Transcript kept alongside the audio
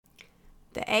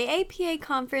The AAPA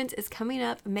conference is coming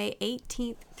up May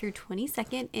 18th through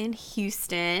 22nd in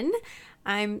Houston.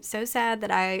 I'm so sad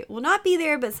that I will not be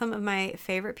there, but some of my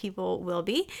favorite people will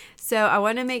be. So I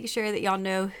want to make sure that y'all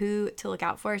know who to look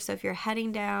out for. So if you're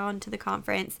heading down to the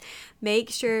conference, make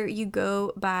sure you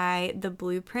go by the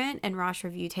Blueprint and Rosh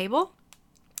Review table.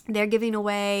 They're giving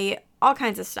away all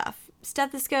kinds of stuff.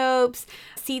 Stethoscopes,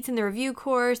 seats in the review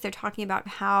course. They're talking about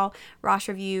how Rosh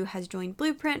Review has joined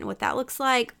Blueprint and what that looks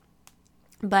like.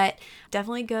 But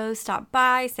definitely go stop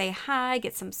by, say hi,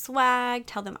 get some swag,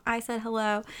 tell them I said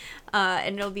hello,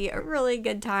 and it'll be a really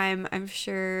good time. I'm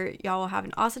sure y'all will have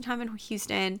an awesome time in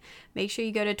Houston. Make sure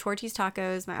you go to Torchy's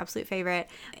Tacos, my absolute favorite,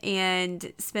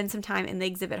 and spend some time in the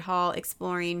exhibit hall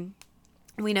exploring.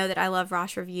 We know that I love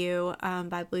Rosh Review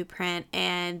by Blueprint,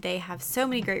 and they have so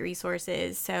many great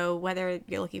resources. So whether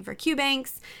you're looking for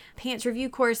QBanks, pants review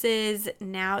courses,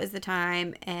 now is the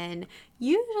time. And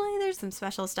usually there's some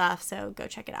special stuff, so go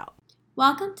check it out.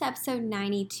 Welcome to episode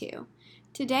 92.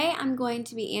 Today I'm going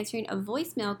to be answering a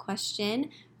voicemail question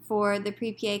for the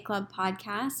Pre-PA Club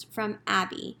podcast from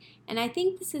Abby. And I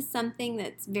think this is something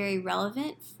that's very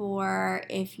relevant for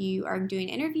if you are doing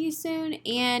interviews soon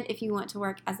and if you want to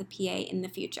work as a PA in the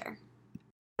future.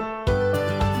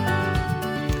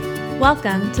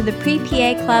 Welcome to the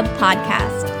Pre-PA Club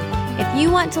podcast. If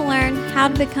you want to learn how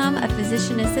to become a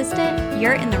physician assistant,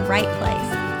 you're in the right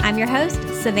place. I'm your host,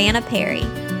 Savannah Perry.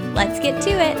 Let's get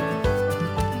to it.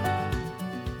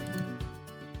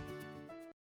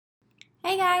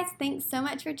 Hey guys, thanks so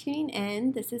much for tuning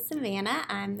in. This is Savannah.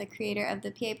 I'm the creator of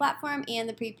the PA Platform and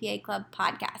the Pre-PA Club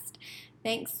podcast.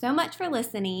 Thanks so much for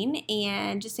listening,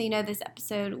 and just so you know, this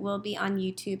episode will be on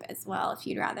YouTube as well if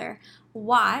you'd rather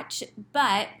watch,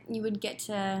 but you'd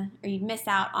miss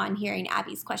out on hearing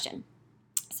Abby's question.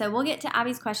 So we'll get to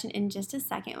Abby's question in just a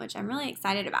second, which I'm really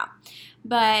excited about.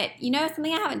 But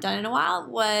something I haven't done in a while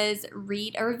was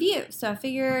read a review. So I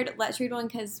figured let's read one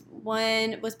because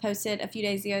one was posted a few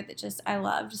days ago that I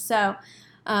loved. So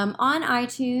on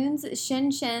iTunes,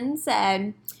 Shin Shin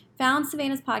said, found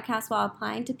Savannah's podcast while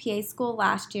applying to PA school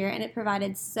last year, and it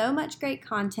provided so much great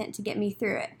content to get me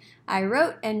through it. I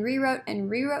wrote and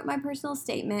rewrote my personal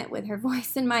statement with her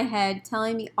voice in my head,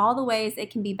 telling me all the ways it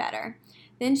can be better.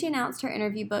 Then she announced her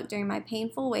interview book during my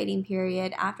painful waiting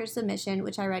period after submission,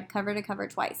 which I read cover to cover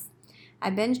twice.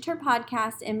 I binged her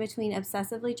podcast in between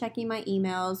obsessively checking my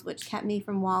emails, which kept me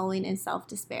from wallowing in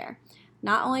self-despair.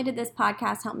 Not only did this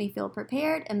podcast help me feel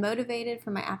prepared and motivated for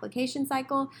my application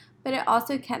cycle, but it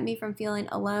also kept me from feeling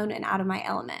alone and out of my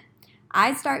element.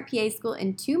 I start PA school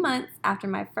in 2 months after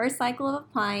my first cycle of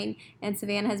applying, and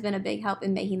Savannah has been a big help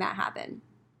in making that happen.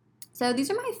 So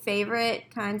these are my favorite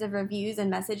kinds of reviews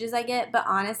and messages I get, but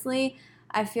honestly,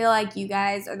 I feel like you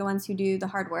guys are the ones who do the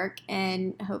hard work,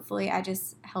 and hopefully I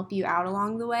just help you out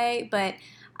along the way. But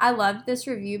I loved this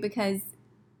review because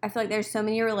I feel like there's so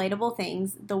many relatable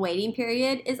things. The waiting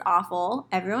period is awful.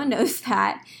 Everyone knows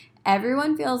that.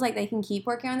 Everyone feels like they can keep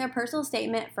working on their personal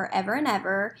statement forever and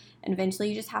ever, and eventually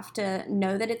you just have to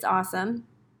know that it's awesome.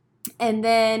 And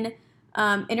then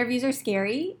interviews are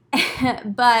scary,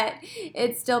 but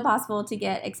it's still possible to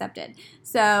get accepted.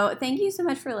 So thank you so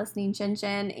much for listening, Shin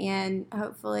Shin, and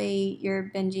hopefully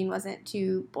your binging wasn't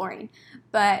too boring.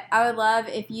 But I would love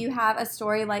if you have a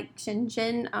story like Shin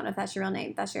Shin. I don't know if that's your real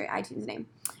name. That's your iTunes name.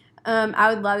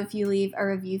 I would love if you leave a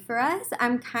review for us.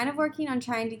 I'm kind of working on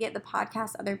trying to get the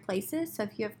podcast other places. So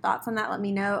if you have thoughts on that, let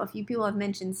me know. A few people have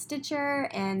mentioned Stitcher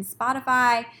and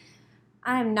Spotify.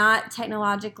 I'm not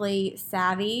technologically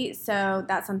savvy, so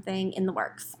that's something in the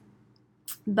works.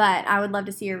 But I would love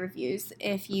to see your reviews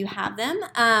if you have them.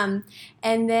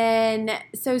 And then,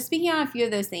 so speaking on a few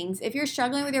of those things, if you're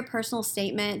struggling with your personal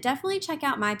statement, definitely check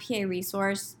out my PA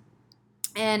resource.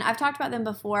 And I've talked about them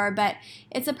before, but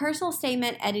it's a personal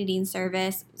statement editing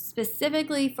service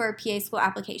specifically for PA school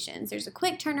applications. There's a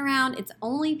quick turnaround. It's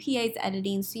only PAs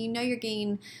editing, so you're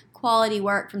getting quality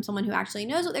work from someone who actually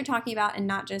knows what they're talking about and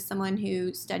not just someone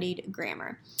who studied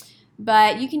grammar.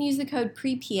 But you can use the code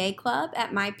PREPA Club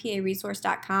at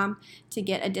myparesource.com to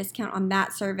get a discount on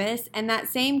that service. And that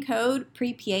same code,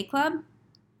 PREPA Club,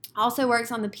 also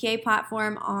works on the PA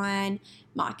platform on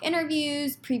mock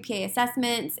interviews, pre-PA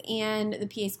assessments, and the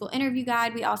PA School Interview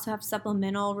Guide. We also have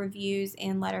supplemental reviews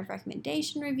and letter of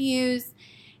recommendation reviews.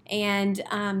 And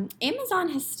Amazon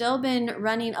has still been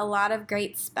running a lot of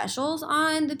great specials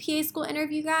on the PA School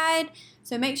Interview Guide.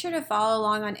 So make sure to follow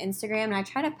along on Instagram, and I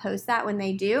try to post that when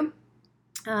they do.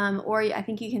 Or I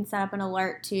think you can set up an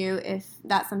alert too if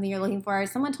that's something you're looking for.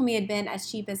 Someone told me it had been as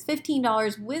cheap as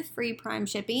 $15 with free Prime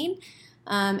shipping.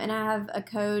 And I have a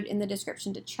code in the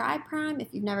description to try Prime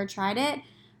if you've never tried it.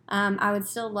 I would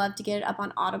still love to get it up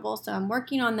on Audible, so I'm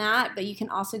working on that, but you can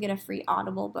also get a free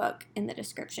Audible book in the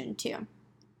description too.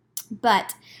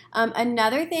 But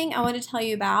another thing I want to tell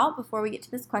you about before we get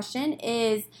to this question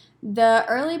is the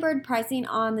early bird pricing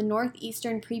on the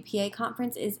Northeastern Pre-PA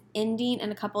Conference is ending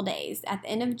in a couple days. At the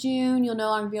end of June, you'll no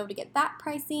longer be able to get that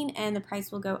pricing, and the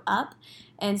price will go up.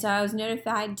 And so I was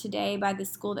notified today by the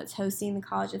school that's hosting the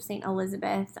College of St.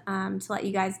 Elizabeth to let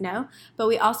you guys know. But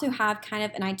we also have kind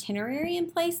of an itinerary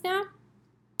in place now.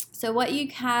 So what you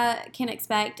can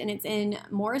expect, and it's in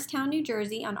Morristown, New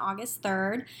Jersey on August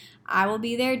 3rd. I will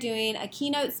be there doing a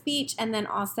keynote speech and then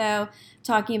also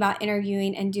talking about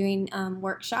interviewing and doing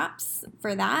workshops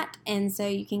for that. And so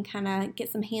you can kind of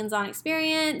get some hands-on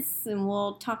experience, and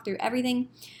we'll talk through everything.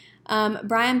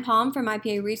 Brian Palm from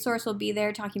IPA Resource will be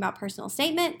there talking about personal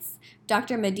statements.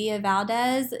 Dr. Medea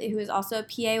Valdez, who is also a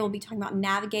PA, will be talking about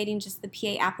navigating just the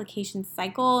PA application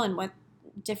cycle and what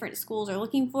different schools are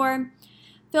looking for.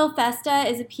 Phil Festa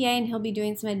is a PA, and he'll be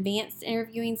doing some advanced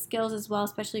interviewing skills as well,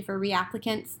 especially for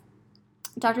reapplicants.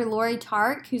 Dr. Lori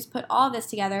Tark, who's put all this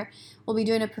together, will be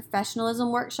doing a professionalism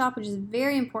workshop, which is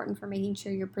very important for making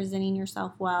sure you're presenting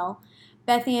yourself well.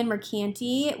 Beth Ann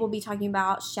Mercanti will be talking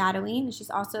about shadowing.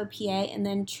 She's also a PA. And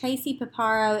then Tracy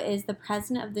Paparo is the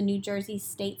president of the New Jersey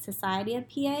State Society of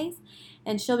PAs,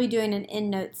 and she'll be doing an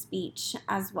EndNote speech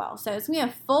as well. So it's going to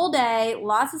be a full day,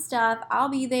 lots of stuff. I'll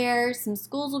be there. Some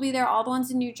schools will be there, all the ones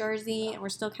in New Jersey, and we're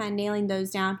still kind of nailing those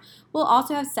down. We'll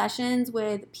also have sessions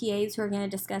with PAs who are going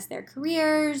to discuss their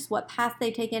careers, what paths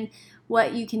they've taken,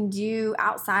 what you can do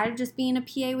outside of just being a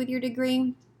PA with your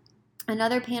degree.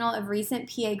 Another panel of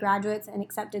recent PA graduates and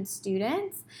accepted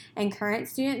students and current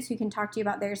students who can talk to you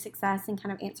about their success and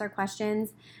kind of answer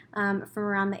questions from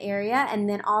around the area. And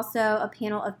then also a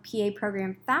panel of PA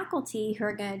program faculty who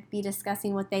are going to be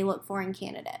discussing what they look for in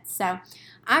candidates. So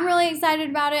I'm really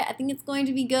excited about it. I think it's going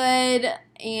to be good,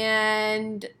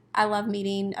 and I love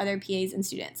meeting other PAs and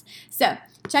students. So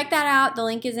check that out. The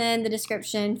link is in the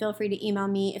description. Feel free to email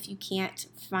me if you can't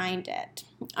find it.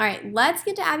 All right, let's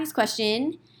get to Abby's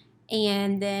question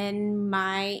and then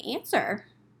my answer.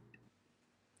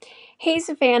 Hey,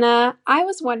 Savannah. I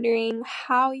was wondering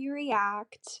how you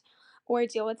react or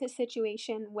deal with a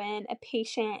situation when a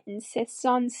patient insists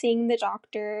on seeing the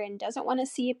doctor and doesn't want to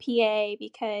see a PA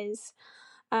because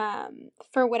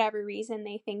for whatever reason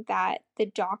they think that the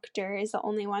doctor is the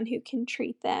only one who can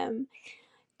treat them.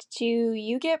 Do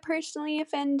you get personally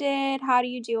offended? How do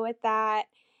you deal with that?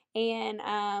 And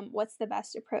what's the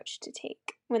best approach to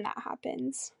take when that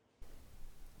happens?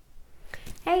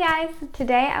 Hey guys,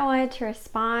 today I wanted to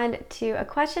respond to a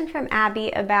question from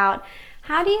Abby about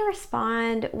how do you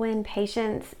respond when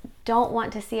patients don't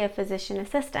want to see a physician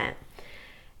assistant?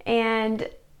 And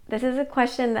this is a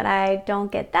question that I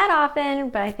don't get that often,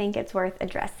 but I think it's worth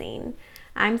addressing.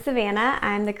 I'm Savannah.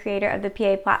 I'm the creator of the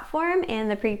PA platform and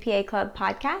the Pre-PA Club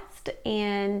podcast,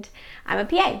 and I'm a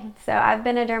PA. So I've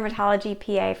been a dermatology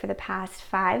PA for the past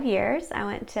 5 years. I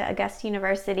went to Augusta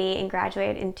University and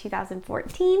graduated in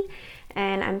 2014,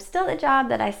 and I'm still at the job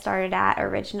that I started at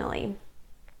originally.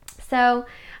 So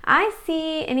I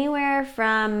see anywhere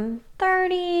from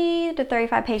 30 to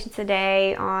 35 patients a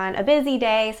day on a busy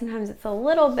day. Sometimes it's a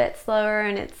little bit slower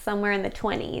and it's somewhere in the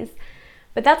 20s.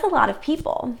 But that's a lot of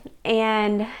people.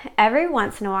 And every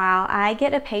once in a while, I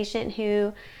get a patient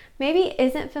who maybe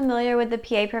isn't familiar with the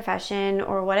PA profession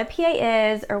or what a PA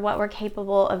is or what we're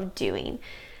capable of doing.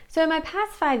 So in my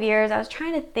past 5 years, I was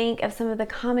trying to think of some of the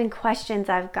common questions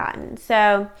I've gotten.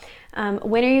 So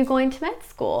when are you going to med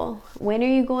school? When are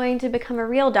you going to become a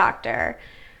real doctor?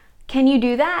 Can you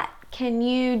do that? Can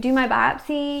you do my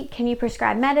biopsy? Can you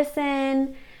prescribe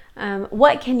medicine?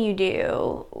 What can you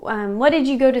do? What did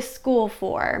you go to school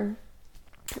for?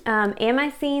 Am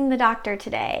I seeing the doctor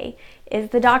today?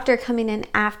 Is the doctor coming in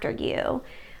after you?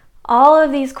 All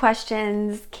of these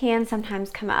questions can sometimes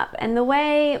come up. And the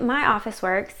way my office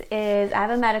works is I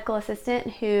have a medical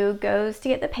assistant who goes to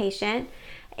get the patient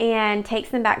and takes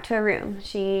them back to a room.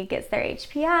 She gets their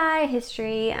HPI,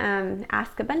 history,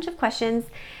 asks a bunch of questions,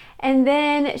 and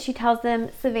then she tells them,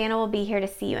 Savannah will be here to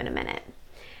see you in a minute.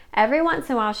 Every once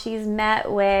in a while, she's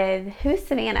met with, who's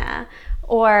Savannah?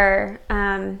 Or,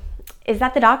 is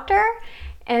that the doctor?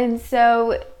 And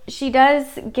so she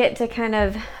does get to kind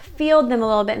of field them a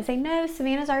little bit and say, no,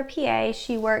 Savannah's our PA.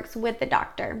 She works with the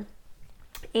doctor.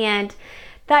 And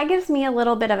that gives me a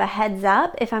little bit of a heads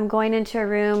up if I'm going into a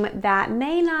room that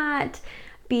may not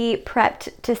be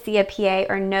prepped to see a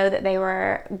PA or know that they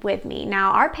were with me.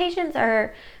 Now, our patients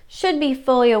should be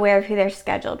fully aware of who they're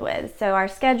scheduled with. So our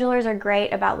schedulers are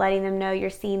great about letting them know you're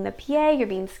seeing the PA, you're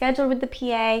being scheduled with the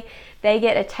PA. They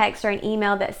get a text or an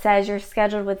email that says you're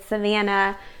scheduled with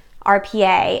Savannah. our PA.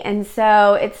 And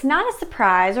so it's not a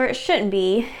surprise, or it shouldn't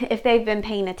be, if they've been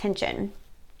paying attention.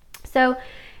 So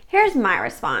here's my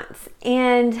response.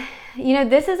 And,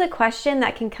 this is a question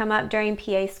that can come up during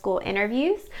PA school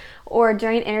interviews or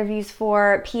during interviews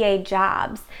for PA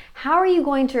jobs. How are you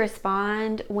going to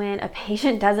respond when a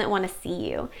patient doesn't want to see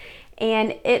you?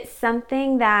 And it's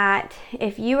something that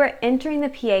if you are entering the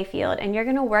PA field and you're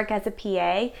going to work as a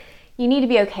PA, you need to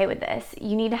be okay with this.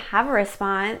 You need to have a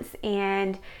response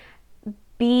and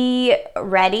be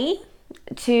ready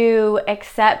to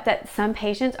accept that some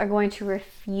patients are going to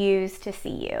refuse to see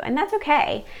you. And that's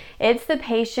okay. It's the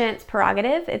patient's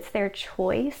prerogative. It's their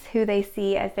choice who they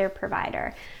see as their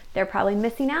provider. They're probably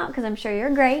missing out because I'm sure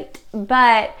you're great,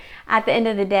 but at the end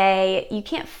of the day, you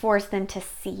can't force them to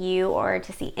see you or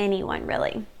to see anyone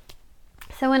really.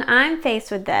 So when I'm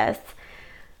faced with this,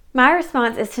 my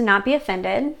response is to not be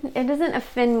offended. It doesn't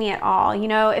offend me at all.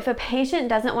 If a patient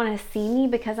doesn't want to see me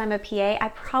because I'm a PA, I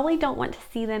probably don't want to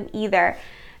see them either.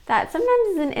 That sometimes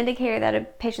is an indicator that a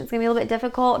patient's going to be a little bit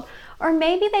difficult, or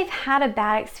maybe they've had a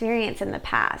bad experience in the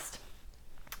past.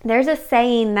 There's a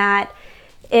saying that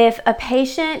if a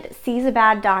patient sees a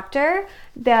bad doctor,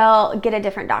 they'll get a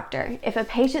different doctor. If a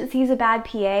patient sees a bad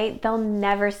PA, they'll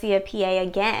never see a PA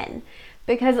again.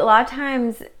 Because a lot of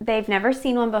times they've never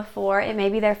seen one before. It may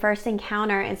be their first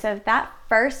encounter. And so if that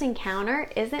first encounter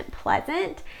isn't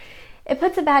pleasant, it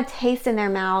puts a bad taste in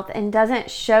their mouth and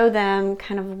doesn't show them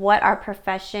kind of what our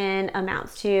profession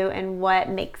amounts to and what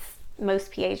makes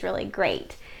most PAs really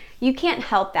great. You can't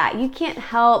help that. You can't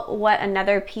help what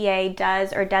another PA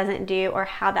does or doesn't do or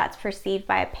how that's perceived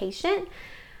by a patient.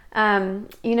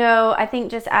 I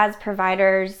think just as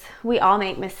providers, we all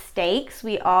make mistakes.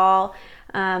 We all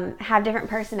have different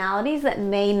personalities that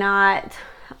may not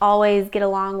always get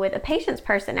along with a patient's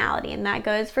personality. And that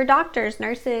goes for doctors,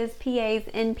 nurses, PAs,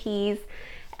 NPs,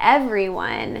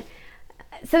 everyone.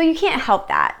 So you can't help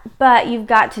that, but you've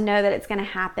got to know that it's going to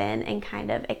happen and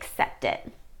kind of accept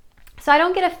it. So I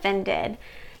don't get offended.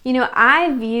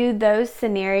 I view those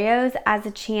scenarios as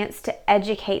a chance to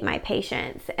educate my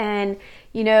patients. And,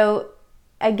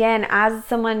 again, as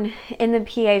someone in the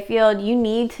PA field, you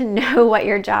need to know what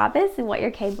your job is and what you're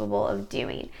capable of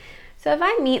doing. So if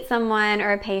I meet someone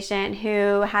or a patient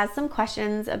who has some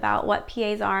questions about what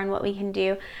PAs are and what we can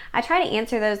do, I try to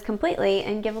answer those completely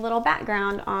and give a little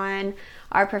background on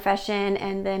our profession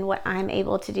and then what I'm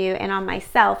able to do and on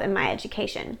myself and my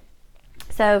education.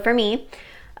 So for me,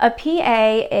 a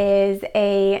PA is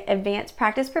an advanced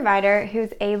practice provider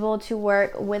who's able to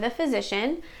work with a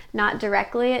physician, not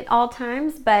directly at all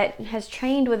times, but has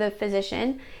trained with a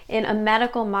physician in a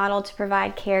medical model to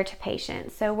provide care to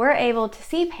patients. So we're able to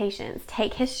see patients,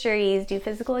 take histories, do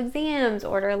physical exams,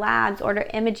 order labs, order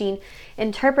imaging,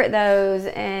 interpret those,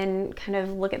 and kind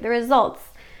of look at the results,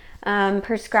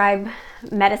 prescribe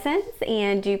medicines,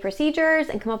 and do procedures,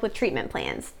 and come up with treatment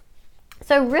plans.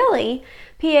 So really,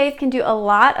 PAs can do a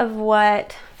lot of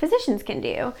what physicians can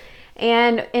do.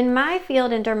 And in my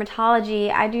field in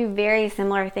dermatology, I do very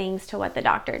similar things to what the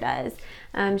doctor does.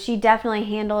 She definitely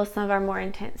handles some of our more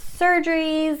intense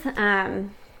surgeries,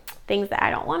 things that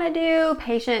I don't want to do,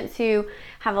 patients who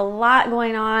have a lot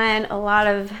going on, a lot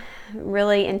of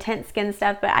really intense skin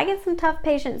stuff, but I get some tough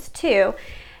patients too.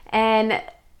 And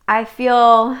I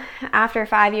feel after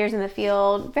 5 years in the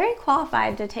field, very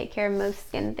qualified to take care of most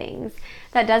skin things.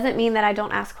 That doesn't mean that I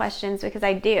don't ask questions, because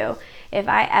I do. If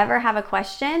I ever have a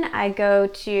question, I go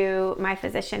to my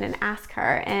physician and ask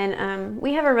her. And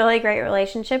we have a really great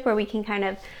relationship where we can kind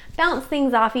of bounce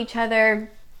things off each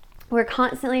other. We're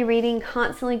constantly reading,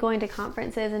 constantly going to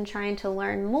conferences and trying to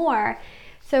learn more.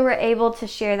 So we're able to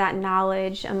share that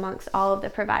knowledge amongst all of the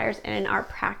providers in our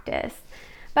practice.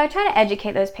 But I try to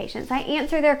educate those patients. I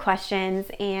answer their questions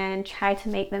and try to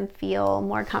make them feel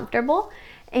more comfortable.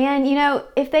 And,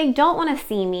 if they don't want to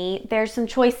see me, there's some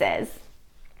choices.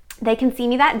 They can see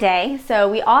me that day. So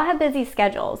we all have busy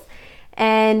schedules.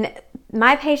 And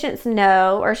my patients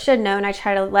know, or should know, and I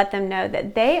try to let them know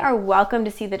that they are welcome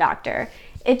to see the doctor.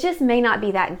 It just may not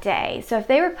be that day. So if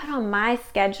they were put on my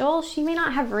schedule, she may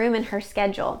not have room in her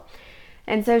schedule.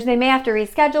 And so they may have to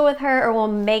reschedule with her, or we'll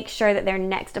make sure that their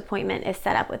next appointment is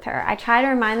set up with her. I try to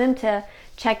remind them to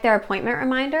check their appointment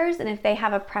reminders, and if they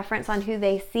have a preference on who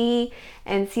they see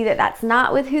and see that that's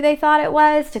not with who they thought it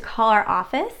was, to call our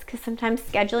office, because sometimes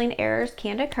scheduling errors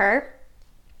can occur.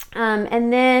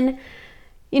 And then,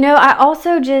 I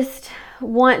also just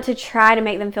want to try to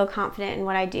make them feel confident in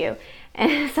what I do.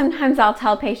 And sometimes I'll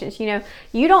tell patients,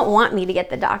 you don't want me to get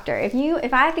the doctor.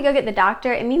 If I have to go get the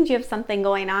doctor, it means you have something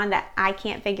going on that I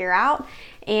can't figure out.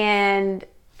 And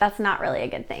that's not really a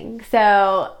good thing.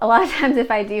 So a lot of times if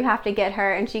I do have to get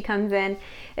her and she comes in,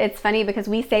 it's funny because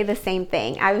we say the same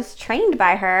thing. I was trained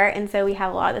by her, and so we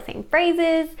have a lot of the same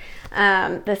phrases,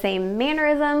 the same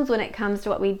mannerisms when it comes to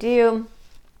what we do.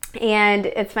 And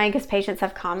it's funny because patients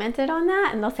have commented on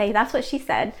that, and they'll say, that's what she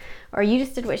said, or you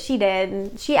just did what she did,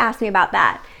 and she asked me about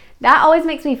that. That always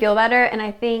makes me feel better, and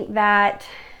I think that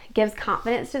gives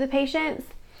confidence to the patients.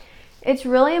 It's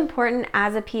really important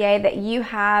as a PA that you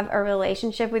have a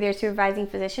relationship with your supervising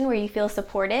physician where you feel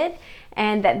supported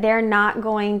and that they're not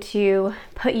going to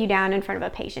put you down in front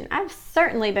of a patient. I've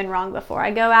certainly been wrong before. I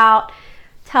go out,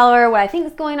 tell her what I think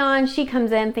is going on. She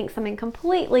comes in, thinks something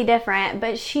completely different,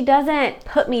 but she doesn't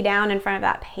put me down in front of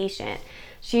that patient.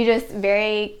 She just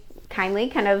very kindly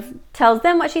kind of tells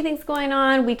them what she thinks is going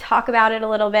on. We talk about it a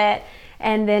little bit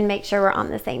and then make sure we're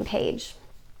on the same page.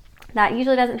 That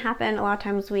usually doesn't happen. A lot of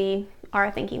times we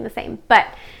are thinking the same. But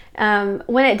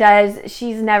when it does,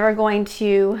 she's never going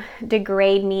to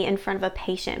degrade me in front of a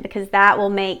patient, because that will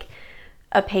make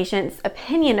a patient's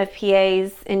opinion of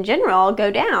PAs in general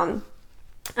go down.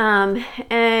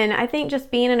 And I think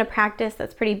just being in a practice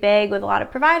that's pretty big with a lot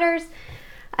of providers,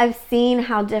 I've seen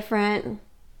how different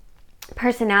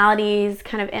personalities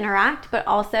kind of interact, but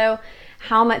also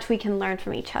how much we can learn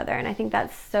from each other. And I think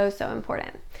that's so, so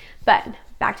important. But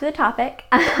back to the topic.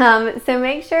 So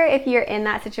make sure if you're in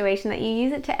that situation that you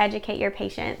use it to educate your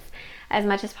patients as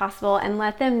much as possible and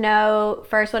let them know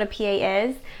first what a PA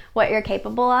is, what you're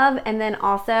capable of, and then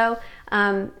also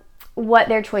what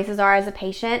their choices are as a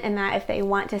patient, and that if they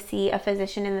want to see a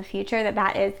physician in the future,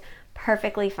 that is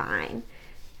perfectly fine.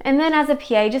 And then as a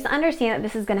PA, just understand that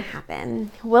this is going to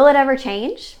happen. Will it ever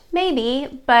change?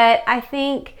 Maybe, but I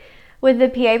think with the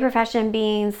PA profession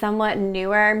being somewhat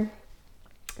newer,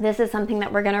 this is something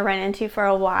that we're going to run into for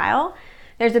a while.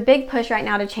 There's a big push right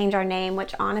now to change our name,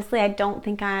 which honestly I don't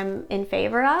think I'm in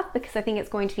favor of, because I think it's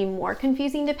going to be more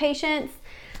confusing to patients.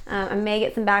 I may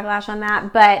get some backlash on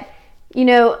that, but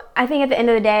I think at the end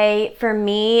of the day, for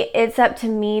me, it's up to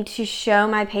me to show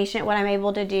my patient what I'm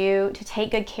able to do to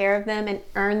take good care of them and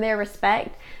earn their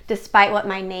respect despite what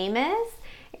my name is.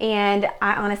 And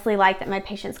I honestly like that my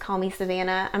patients call me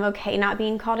Savannah. I'm okay not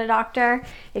being called a doctor.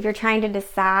 If you're trying to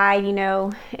decide,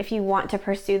 if you want to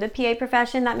pursue the PA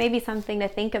profession, that may be something to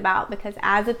think about, because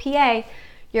as a PA,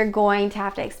 you're going to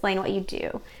have to explain what you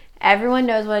do. Everyone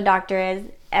knows what a doctor is.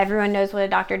 Everyone knows what a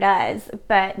doctor does,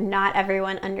 but not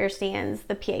everyone understands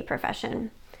the PA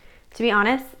profession. To be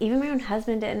honest, even my own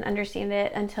husband didn't understand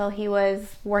it until he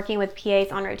was working with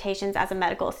PAs on rotations as a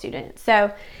medical student.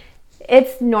 So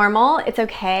it's normal, it's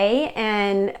okay,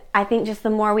 and I think just the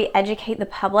more we educate the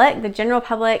public, the general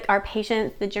public, our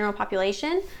patients, the general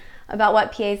population, about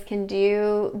what PAs can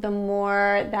do, the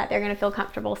more that they're going to feel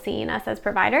comfortable seeing us as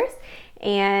providers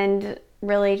and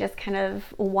really just kind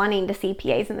of wanting to see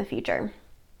PAs in the future.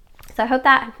 So I hope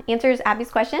that answers Abby's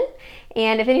question.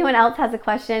 And if anyone else has a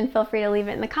question, feel free to leave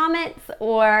it in the comments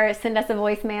or send us a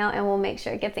voicemail and we'll make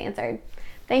sure it gets answered.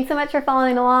 Thanks so much for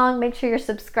following along. Make sure you're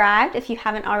subscribed if you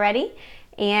haven't already.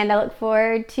 And I look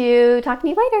forward to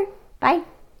talking to you later. Bye.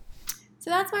 So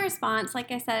that's my response.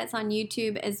 Like I said, it's on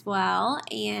YouTube as well.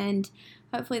 And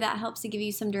hopefully that helps to give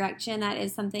you some direction. That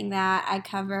is something that I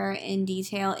cover in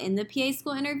detail in the PA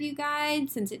School interview guide,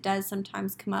 since it does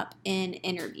sometimes come up in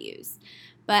interviews.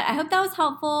 But I hope that was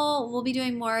helpful. We'll be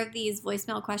doing more of these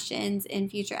voicemail questions in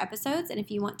future episodes. And if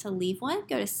you want to leave one,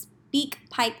 go to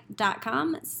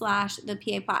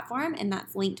speakpipe.com/thepaplatform, and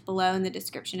that's linked below in the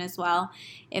description as well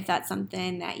if that's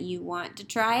something that you want to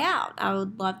try out. I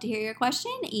would love to hear your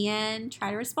question and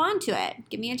try to respond to it.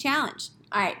 Give me a challenge.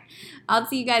 All right. I'll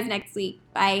see you guys next week.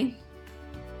 Bye.